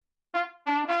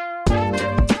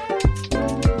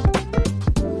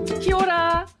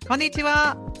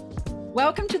Konnichiwa.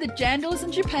 Welcome to the Jandals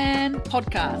in Japan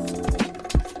podcast.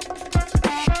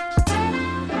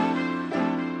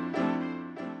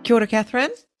 Kia ora,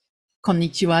 Catherine.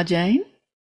 Konnichiwa, Jane.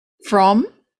 From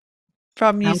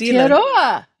New Zealand.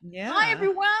 Aotearoa. Yeah. Hi,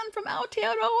 everyone from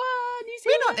Aotearoa, New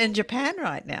Zealand. We're not in Japan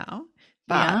right now,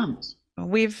 We aren't.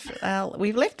 we've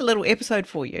left a little episode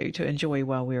for you to enjoy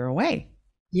while we're away.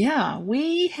 Yeah,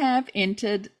 we have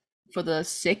entered for the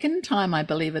second time, I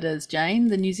believe it is, Jane,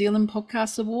 the New Zealand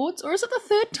Podcast Awards, or is it the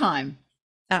third time?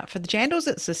 For the Jandals,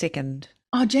 it's the second.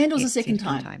 Oh, Jandals the second second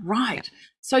time. time. Right. Yeah.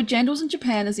 So Jandals in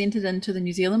Japan has entered into the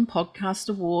New Zealand Podcast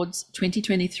Awards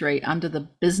 2023 under the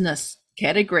business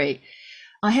category.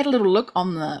 I had a little look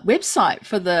on the website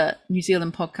for the New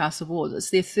Zealand Podcast Awards. It's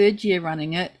their third year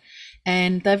running it,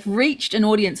 and they've reached an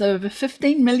audience of over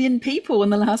 15 million people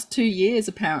in the last 2 years,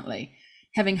 apparently,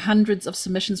 having hundreds of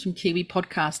submissions from Kiwi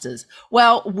podcasters.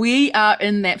 Well, we are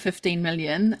in that 15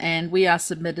 million, and we are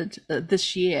submitted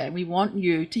this year. We want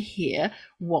you to hear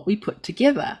what we put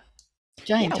together.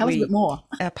 Jane, tell us a bit more.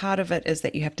 Part of it is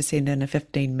that you have to send in a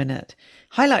 15-minute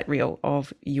highlight reel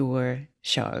of your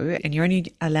show, and you're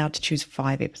only allowed to choose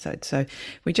 5 episodes. So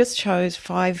we just chose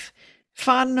 5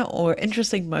 fun or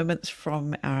interesting moments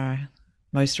from our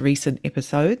most recent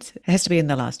episodes. It has to be in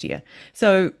the last year.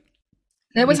 So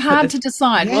it was hard to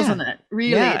decide, wasn't it?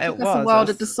 Really, yeah, it took us a while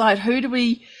to decide who do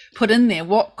we put in there,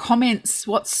 what comments,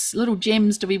 what little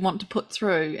gems do we want to put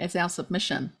through as our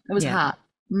submission. It was hard.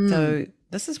 So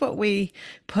this is what we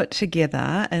put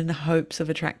together in hopes of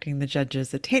attracting the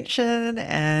judges' attention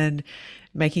and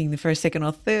making the first, second,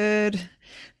 or third.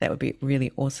 That would be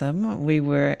really awesome. We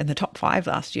were in the top 5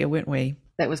 last year, weren't we?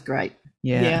 That was great.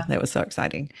 Yeah, that was so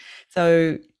exciting.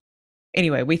 So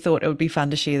anyway, we thought it would be fun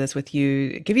to share this with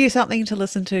you, give you something to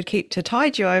listen to, to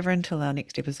tide you over until our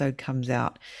next episode comes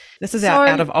out. This is our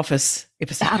out of office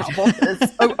episode. Out of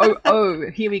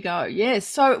office. Here we go. Yes.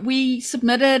 So we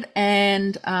submitted,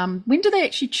 and when do they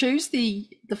actually choose the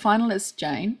finalists,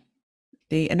 Jane?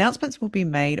 The announcements will be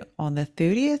made on the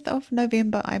 30th of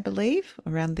November, I believe,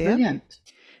 around there. Brilliant.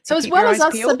 So as well as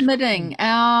us submitting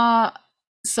our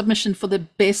submission for the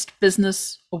Best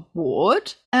Business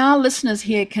Award, our listeners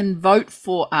here can vote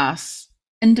for us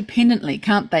independently,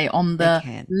 can't they, on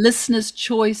the Listener's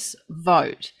Choice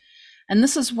vote. And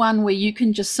this is one where you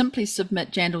can just simply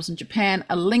submit Jandals in Japan,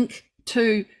 a link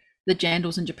to the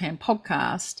Jandals in Japan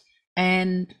podcast,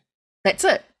 and that's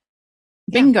it.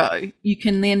 Bingo. You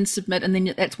can then submit, and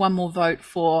then that's one more vote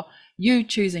for you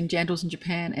choosing Jandals in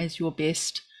Japan as your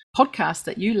best podcast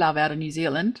that you love out of New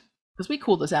Zealand. Because we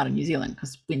call this out of New Zealand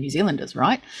because we're New Zealanders,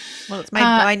 right? Well, it's made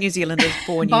by New Zealanders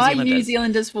for New Zealanders. By New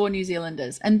Zealanders for New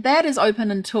Zealanders. And that is open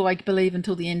until, I believe,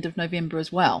 until the end of November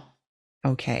as well.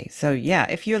 Okay. So, yeah,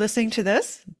 if you're listening to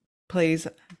this, please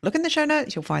look in the show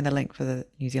notes. You'll find the link for the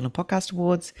New Zealand Podcast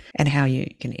Awards and how you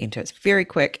can enter. It's very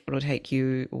quick. It'll take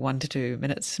you 1 to 2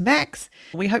 minutes max.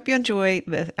 We hope you enjoy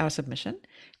our submission,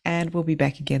 and we'll be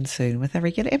back again soon with a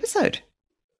regular episode.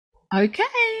 Okay.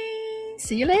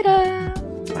 See you later.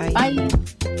 Bye.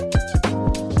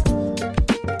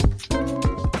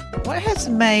 What has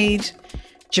made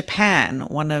Japan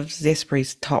one of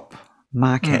Zespri's top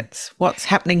markets? What's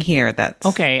happening here?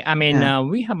 Okay. I mean,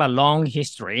 we have a long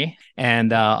history,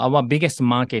 and our biggest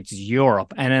market is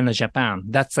Europe and then Japan.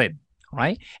 That's it,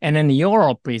 right? And then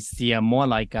Europe is the more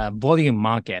like a volume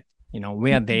market,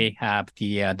 where they have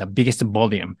the biggest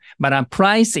volume. But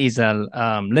price is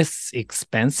less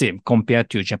expensive compared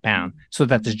to Japan. So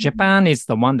that Japan is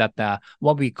the one that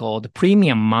what we call the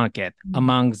premium market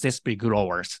among Zespri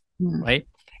growers, right?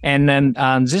 And then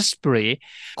Zespri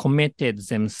committed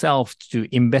themselves to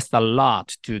invest a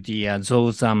lot to the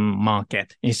those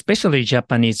market, especially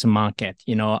Japanese market.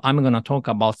 I'm going to talk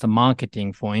about the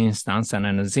marketing, for instance, and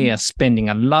then they are spending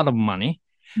a lot of money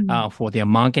for their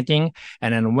marketing.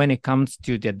 And then when it comes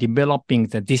to the developing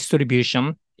the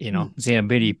distribution, they are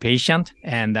very patient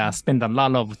and spend a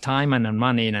lot of time and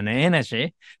money and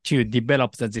energy to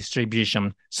develop the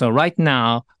distribution. So right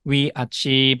now, we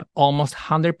achieve almost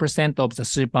 100% of the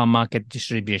supermarket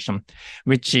distribution,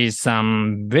 which is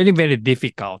very, very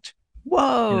difficult.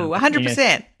 Whoa,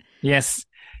 100%. Yes.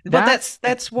 Well,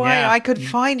 that's why I could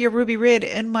find your Ruby Red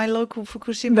in my local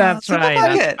Fukushima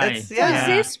supermarket. Right. So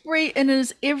Zespri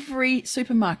is every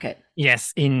supermarket.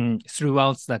 Yes,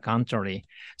 throughout the country.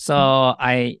 So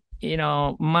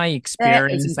my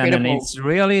experience, and it's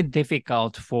really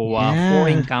difficult for a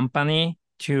foreign company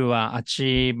to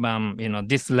achieve,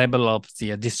 this level of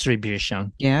the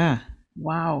distribution. Yeah.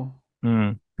 Wow.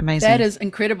 Amazing. That is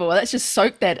incredible. Let's just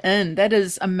soak that in. That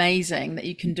is amazing that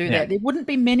you can do that. There wouldn't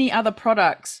be many other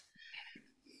products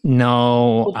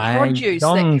No, or I produce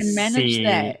that don't can manage see.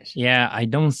 that? Yeah, I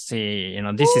don't see.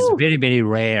 This is Ooh, very, very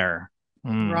rare.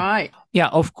 right. Yeah,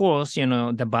 of course,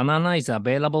 the banana is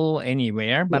available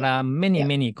anywhere, but Yeah. many, Yeah.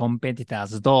 many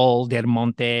competitors, Dole, Del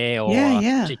Monte, Yeah, or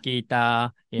yeah.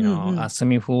 Chiquita, Mm-hmm.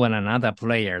 Sumifu and other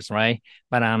players, right?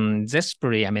 But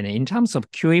Zespri, I mean, in terms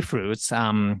of kiwi fruits,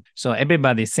 so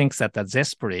everybody thinks that the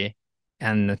Zespri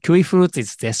and kiwi fruits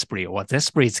is Zespri or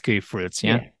Zespri is kiwi fruits,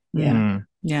 yeah? Yeah. Yeah. Mm. Mm.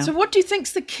 Yeah. So what do you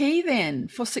think's the key then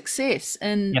for success for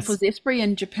Yes. Zespri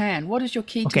in Japan? What is your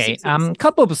key to Okay. success?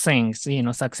 Couple of things.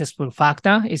 Successful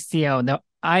factor is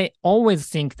I always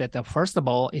think that first of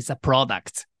all is a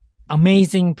product,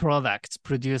 amazing product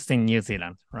produced in New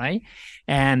Zealand, right?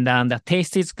 And the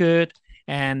taste is good,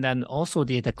 and then also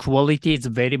the quality is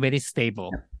very, very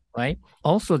stable, right?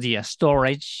 Also the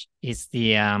storage is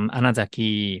the another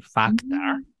key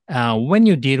factor. When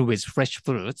you deal with fresh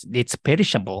fruits, it's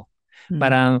perishable.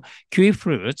 But kiwi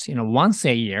fruits, once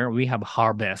a year we have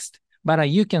harvest, but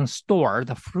you can store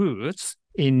the fruits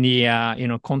in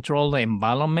the controlled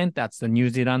environment. That's the New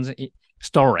Zealand's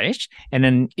storage, and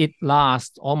then it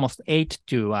lasts almost 8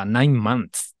 to 9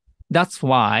 months. That's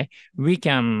why we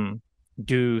can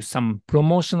do some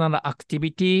promotional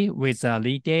activity with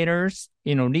retailers.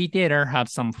 Retailer have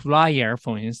some flyer,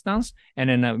 for instance, and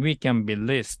then we can be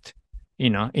list,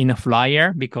 in a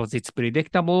flyer because it's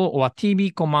predictable, or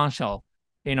TV commercial.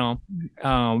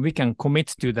 We can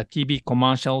commit to the TV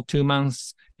commercial 2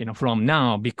 months, from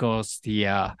now because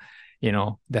the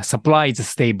supply is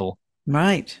stable.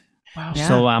 Right. Wow. Yeah.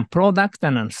 So product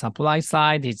and supply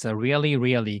side is really,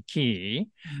 really key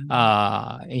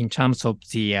in terms of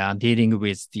the dealing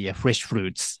with the fresh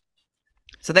fruits.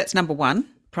 So that's number one,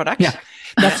 product. Yeah,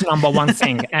 that's number one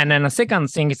thing. And then the second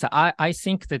thing is I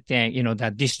think that,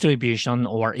 the distribution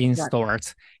or in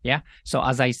stores. Yeah. So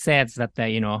as I said that,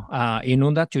 in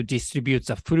order to distribute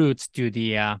the fruits to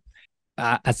the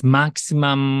as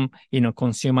maximum,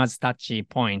 consumers touch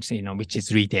points, which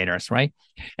is retailers, right?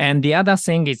 And the other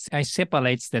thing is I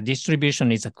separates the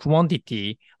distribution is a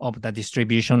quantity of the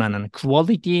distribution and a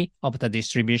quality of the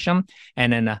distribution,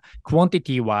 and then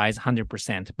quantity wise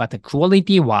 100%, but the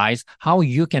quality wise, how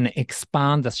you can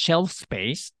expand the shelf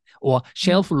space or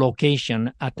shelf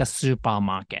location at the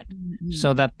supermarket.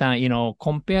 So that,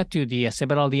 compared to the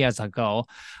several years ago,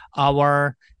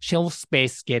 our shelf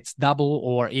space gets double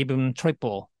or even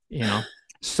triple,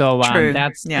 So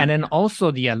that's, and then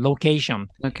also the location.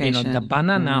 The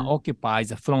banana occupies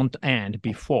the front end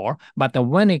before, but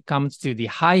when it comes to the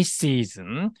high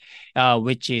season,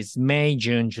 which is May,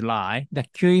 June, July, the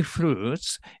kiwi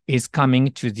fruits is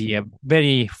coming to the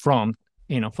very front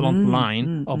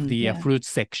line of the fruit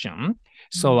section.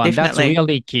 So that's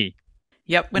really key.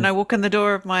 Yep. When I walk in the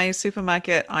door of my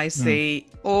supermarket, I see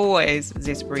always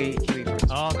Zespri kiwi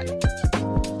fruits.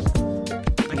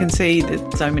 I can see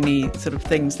that so many sort of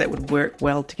things that would work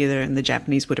well together, and the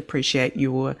Japanese would appreciate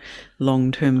your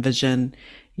long-term vision,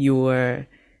 your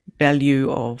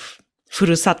value of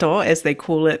furusato, as they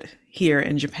call it here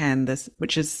in Japan,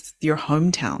 which is your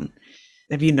hometown.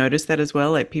 Have you noticed that as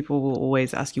well? Like, people will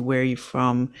always ask you, where are you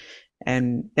from?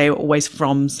 And they're always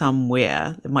from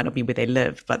somewhere. It might not be where they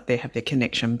live, but they have their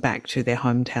connection back to their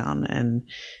hometown. And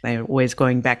they're always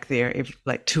going back there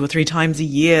like 2 or 3 times a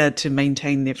year to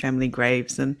maintain their family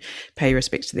graves and pay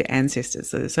respect to their ancestors.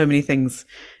 So there's so many things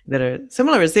that are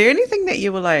similar. Is there anything that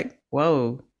you were like,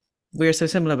 whoa, we're so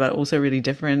similar, but also really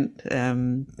different,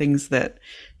 things that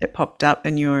popped up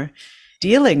in your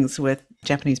dealings with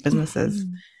Japanese businesses?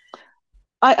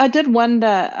 I did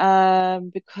wonder,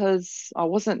 because I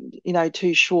wasn't,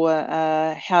 too sure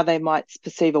how they might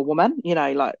perceive a woman,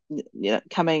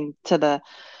 coming to the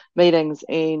meetings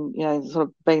and, sort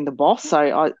of being the boss.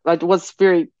 So I was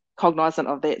very cognizant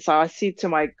of that. So I said to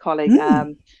my colleague,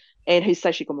 and who's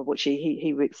Seishi Gumabuchi,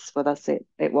 he works with us at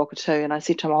Wakatu, and I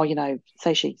said to him,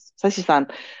 Seishi-san,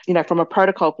 from a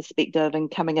protocol perspective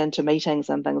and coming into meetings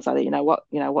and things like that,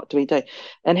 what do we do?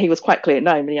 And he was quite clear,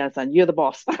 no, son, you're the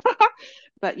boss.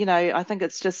 But, I think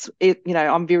it's just,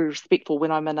 I'm very respectful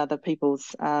when I'm in other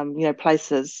people's,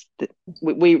 places. That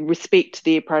we respect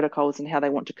their protocols and how they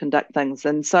want to conduct things.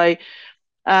 And so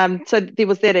there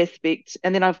was that aspect.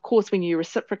 And then, of course, when you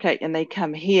reciprocate and they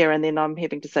come here, and then I'm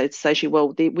having to say to Seishi,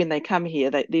 well, when they come here,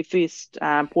 their first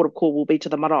port of call will be to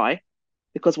the marae,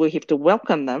 because we have to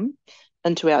welcome them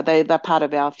into they're part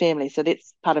of our family. So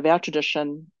that's part of our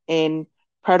tradition and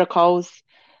protocols.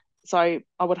 So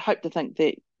I would hope to think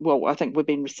that, I think we've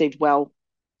been received well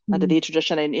under their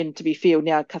tradition, and to be fair,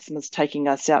 now customers taking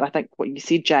us out. I think what you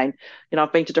said, Jane,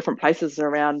 I've been to different places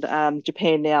around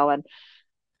Japan now, and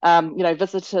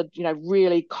visited,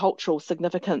 really cultural,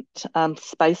 significant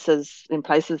spaces and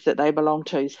places that they belong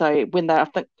to. So I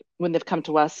think when they've come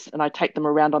to us and I take them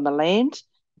around on the land,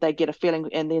 they get a feeling.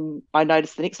 And then I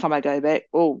notice the next time I go back,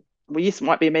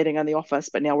 might be a meeting in the office,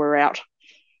 but now we're out.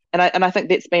 And I think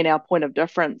that's been our point of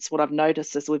difference. What I've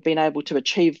noticed is we've been able to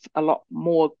achieve a lot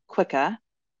more quicker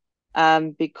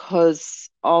because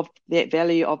of that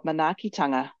value of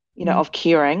manaakitanga, of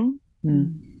caring,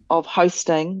 of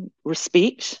hosting,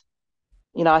 respect.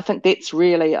 I think that's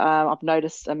really, I've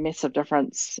noticed a massive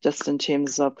difference just in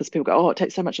terms of, because people go, it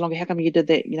takes so much longer. How come you did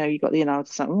that? You got there, and I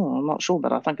was like, I'm not sure,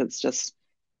 but I think it's just,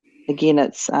 again,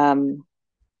 it's, that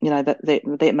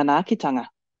manaakitanga.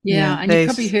 Yeah, and you've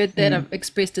probably heard that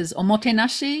expressed as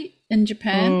omotenashi in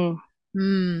Japan.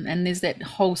 And there's that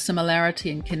whole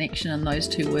similarity and connection in those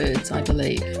two words, I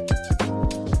believe.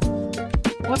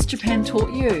 What's Japan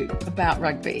taught you about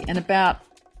rugby and about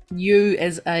you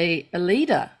as a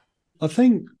leader? I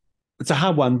think it's a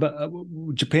hard one, but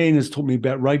Japan has taught me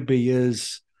about rugby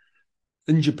is,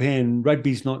 in Japan,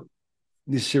 rugby's not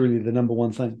necessarily the number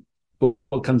one thing. But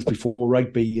what comes before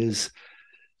rugby is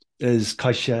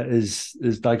kaisha, is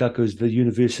daigaku, is the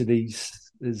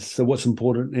universities, so what's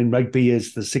important, and rugby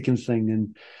is the second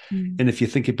thing. And if you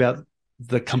think about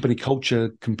the company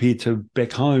culture compared to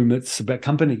back home, it's about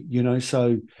company,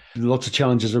 so lots of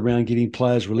challenges around getting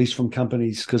players released from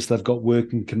companies because they've got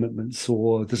working commitments,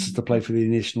 or this is to play for their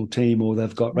national team, or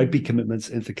they've got rugby commitments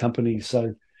into companies.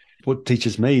 So what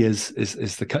teaches me is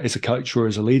as a coach or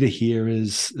as a leader here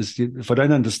is if I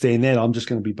don't understand that, I'm just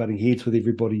going to be butting heads with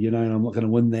everybody, and I'm not going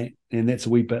to win that. And that's a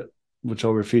wee bit which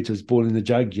I'll refer to as boiling the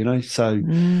jug, so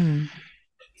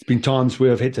it's been times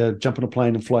where I've had to jump on a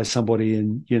plane and fly somebody,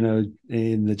 and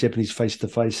and the Japanese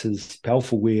face-to-face is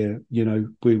powerful, where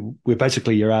we're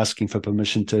basically, you're asking for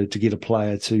permission to get a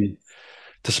player to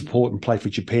support and play for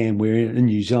Japan, where in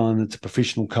New Zealand it's a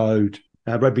professional code.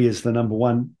 Rugby is the number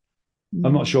one.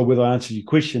 I'm not sure whether I answered your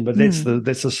question, but that's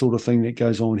the sort of thing that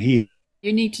goes on here.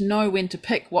 You need to know when to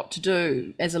pick what to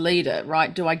do as a leader,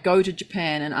 right? Do I go to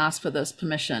Japan and ask for this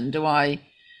permission? Do I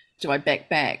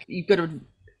back? You've got to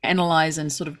analyze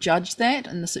and sort of judge that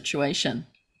in the situation.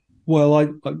 Well,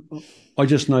 I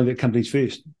just know that company's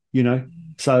first,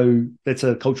 so that's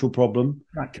a cultural problem.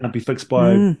 Right. Can't be fixed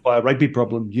by a rugby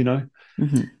problem,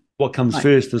 What comes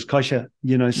first is kaisha,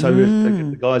 so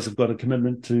if the guys have got a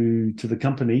commitment to the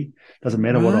company, doesn't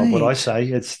matter what I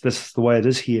say, this is the way it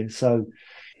is here. So,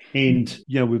 and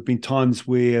we've been times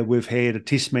where we've had a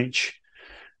test match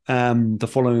the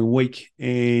following week,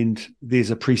 and there's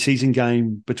a pre-season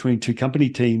game between two company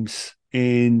teams,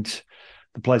 and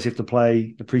the players have to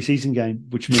play the pre-season game,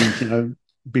 which means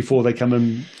before they come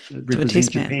and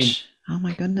represent Japan. Match. Oh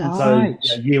my goodness!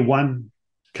 So year one,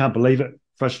 can't believe it,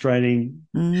 frustrating.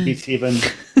 Year 7,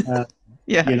 depth.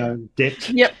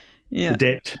 Yep. Yeah.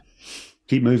 Adapt.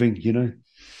 Keep moving.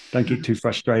 Don't get too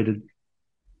frustrated,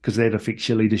 because that affects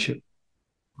your leadership.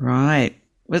 Right.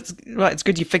 Well, it's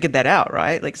good you figured that out,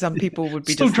 right? Like some people would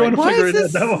be still just trying like, to figure it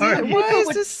out. Don't worry. Why is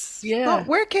this not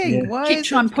working? Why keep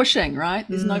trying pushing, right?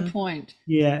 There's no point.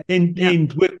 Yeah,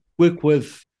 and work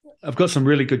with. I've got some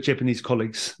really good Japanese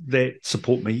colleagues that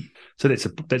support me, so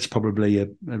that's probably a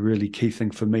really key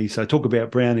thing for me. So I talk about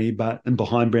Brownie, but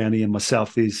behind Brownie and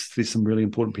myself, there's some really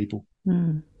important people.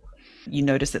 You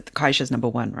notice that the kaisha is number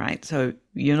one, right? So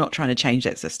you're not trying to change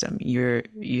that system. You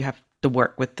have to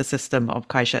work with the system of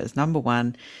kaisha as number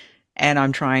one, and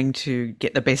I'm trying to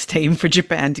get the best team for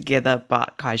Japan together,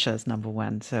 but kaisha is number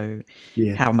one. So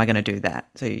how am I going to do that?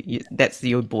 So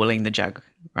you're boiling the jug,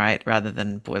 right? Rather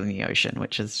than boiling the ocean,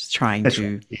 which is trying why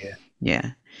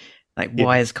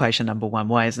is kaisha number one?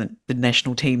 Why isn't the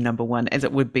national team number one, as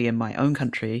it would be in my own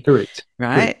country? Correct.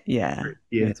 Right? Correct. Yeah. Correct.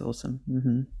 Yeah. That's awesome.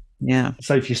 Mm-hmm. Yeah.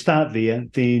 So if you start there,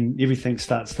 then everything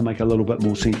starts to make a little bit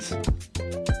more sense.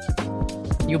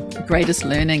 Your greatest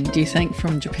learning, do you think,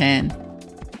 from Japan?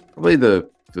 Probably the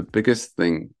biggest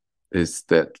thing is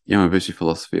that Yamabushi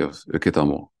philosophy of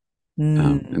uketamo.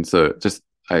 And so just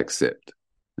I accept.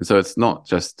 And so it's not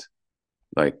just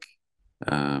like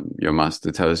your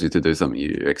master tells you to do something,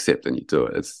 you accept and you do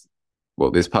it.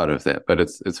 There's part of that, but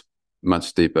it's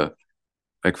much deeper.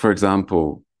 Like, for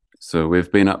example, so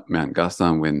we've been up Mount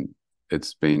Gasan when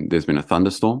there's been a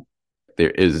thunderstorm.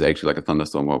 There is actually like a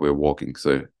thunderstorm while we're walking.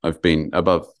 So I've been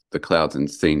above the clouds and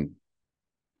seen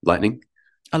lightning.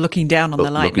 Looking down on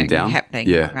the lightning happening,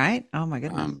 yeah. Right? Oh my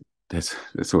goodness.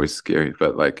 That's always scary,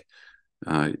 but like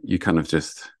you kind of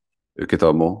just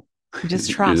uketomo, You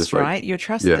just trust, right? You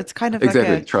trust. Yeah, it's kind of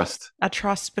exactly. like a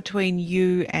trust between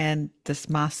you and this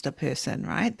master person,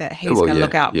 right? That he's going to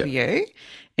look out for you,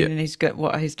 and he's got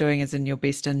what he's doing is in your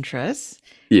best interests.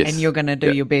 Yes. And you're going to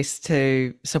do your best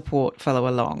to follow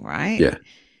along, right? Yeah.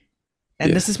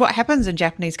 And this is what happens in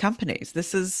Japanese companies.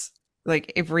 This is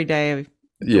like every day of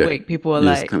the week, people are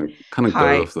like, kind of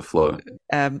go off the flow.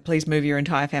 Please move your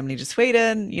entire family to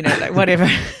Sweden, like whatever.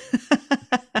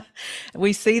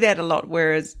 We see that a lot.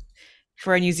 Whereas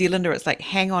for a New Zealander, it's like,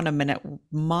 hang on a minute.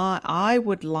 I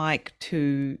would like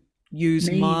to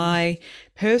use my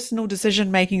personal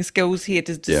decision-making skills here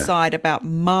to decide about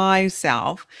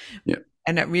myself. Yeah.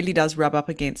 And it really does rub up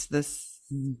against this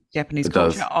Japanese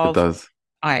culture of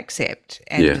I accept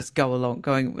and just go along.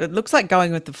 It looks like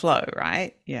going with the flow,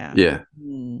 right? Yeah. Yeah.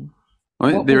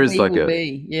 I mean, there is like there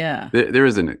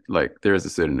is a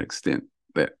certain extent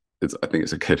that I think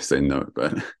it's okay to say no,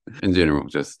 but in general,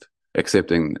 just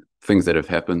accepting things that have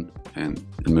happened and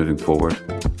moving forward.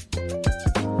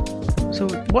 So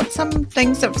what's some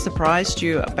things that have surprised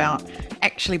you about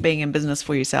actually being in business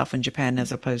for yourself in Japan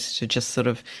as opposed to just sort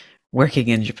of working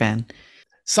in Japan?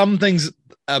 Some things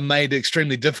are made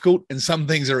extremely difficult and some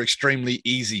things are extremely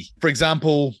easy. For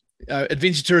example,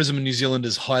 adventure tourism in New Zealand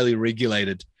is highly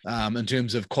regulated in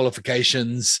terms of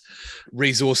qualifications,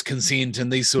 resource consent,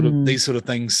 and these sort of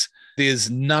things. There's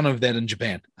none of that in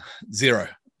Japan. Zero.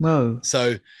 Whoa.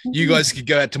 So you guys could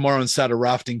go out tomorrow and start a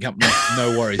rafting company.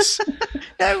 No worries.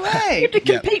 No way. You have to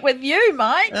compete with you,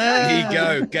 Mike. Here you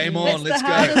go. Game on. Let's go.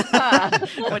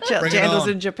 Watch out, Jandals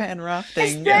in Japan rafting.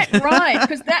 Is that right?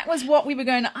 Because that was what we were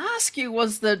going to ask you,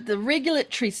 was the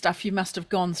regulatory stuff you must have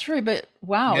gone through. But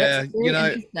wow, that's very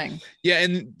interesting. Yeah,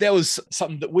 and that was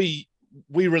something that we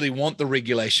really want, the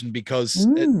regulation, because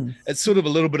it's sort of a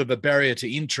little bit of a barrier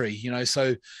to entry,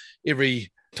 so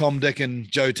every Tom, Dick,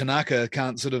 and Joe Tanaka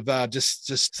can't sort of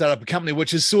just set up a company,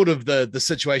 which is sort of the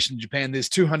situation in Japan. There's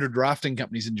 200 rafting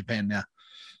companies in Japan now,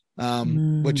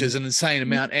 which is an insane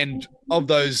amount. And of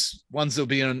those ones that will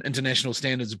be on international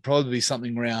standards, would probably be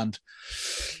something around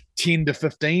 10 to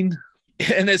 15.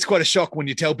 And that's quite a shock when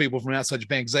you tell people from outside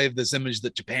Japan, because they have this image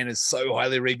that Japan is so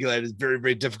highly regulated, it's very,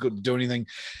 very difficult to do anything.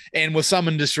 And with some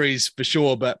industries, for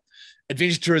sure, but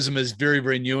adventure tourism is very,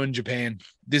 very new in Japan.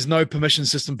 There's no permission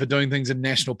system for doing things in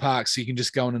national parks, so you can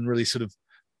just go in and really sort of,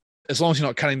 as long as you're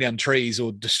not cutting down trees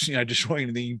or destroying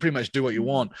anything, you can pretty much do what you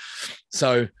want.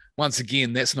 So once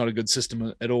again, that's not a good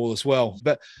system at all as well.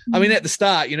 But I mean, at the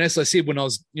start, as I said, when I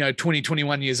was 20,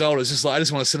 21 years old, it's just like I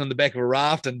just want to sit on the back of a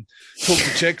raft and talk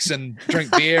to chicks and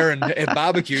drink beer and have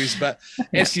barbecues. But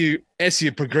as you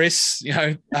progress,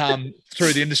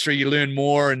 through the industry, you learn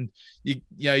more, and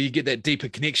you get that deeper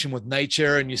connection with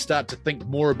nature, and you start to think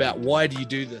more about, why do you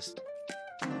do this?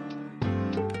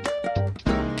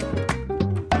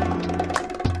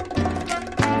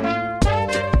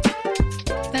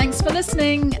 Thanks for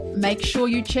listening. Make sure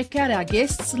you check out our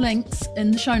guests' links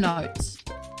in the show notes.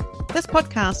 This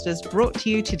podcast is brought to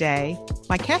you today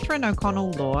by Catherine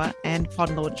O'Connell Law and Pod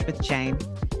Launch with Jane.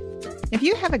 If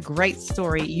you have a great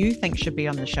story you think should be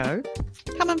on the show,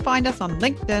 come and find us on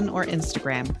LinkedIn or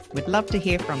Instagram. We'd love to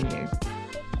hear from you.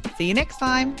 See you next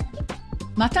time.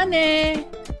 Mata ne!